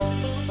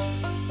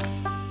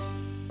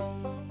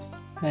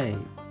Hi,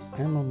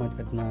 I'm Mohammad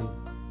Adnan,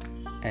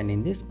 and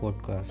in this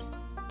podcast,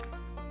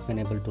 you've been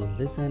able to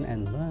listen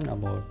and learn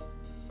about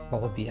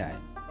Power BI.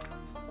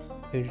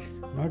 It's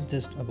not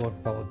just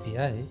about Power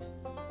BI,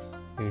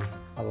 it's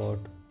about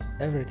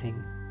everything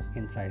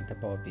inside the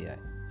Power BI,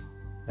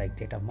 like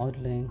data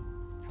modeling,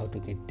 how to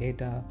get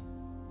data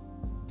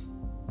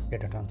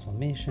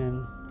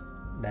transformation,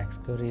 DAX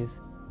queries,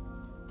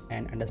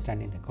 and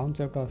understanding the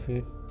concept of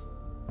it,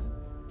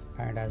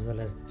 and as well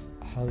as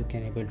how you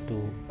can able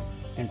to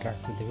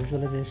interact with the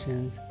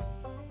visualizations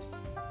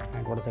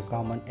and what are the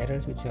common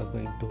errors which are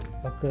going to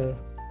occur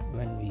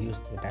when we use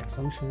the DAX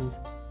functions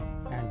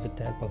and with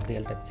the help of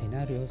real-time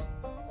scenarios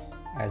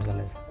as well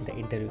as the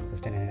interview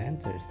question and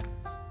answers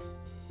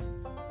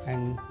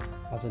and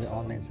also the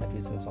online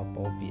services of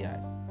Power BI.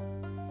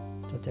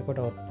 So check out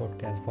our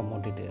podcast for more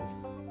details.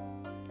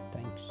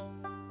 Thanks.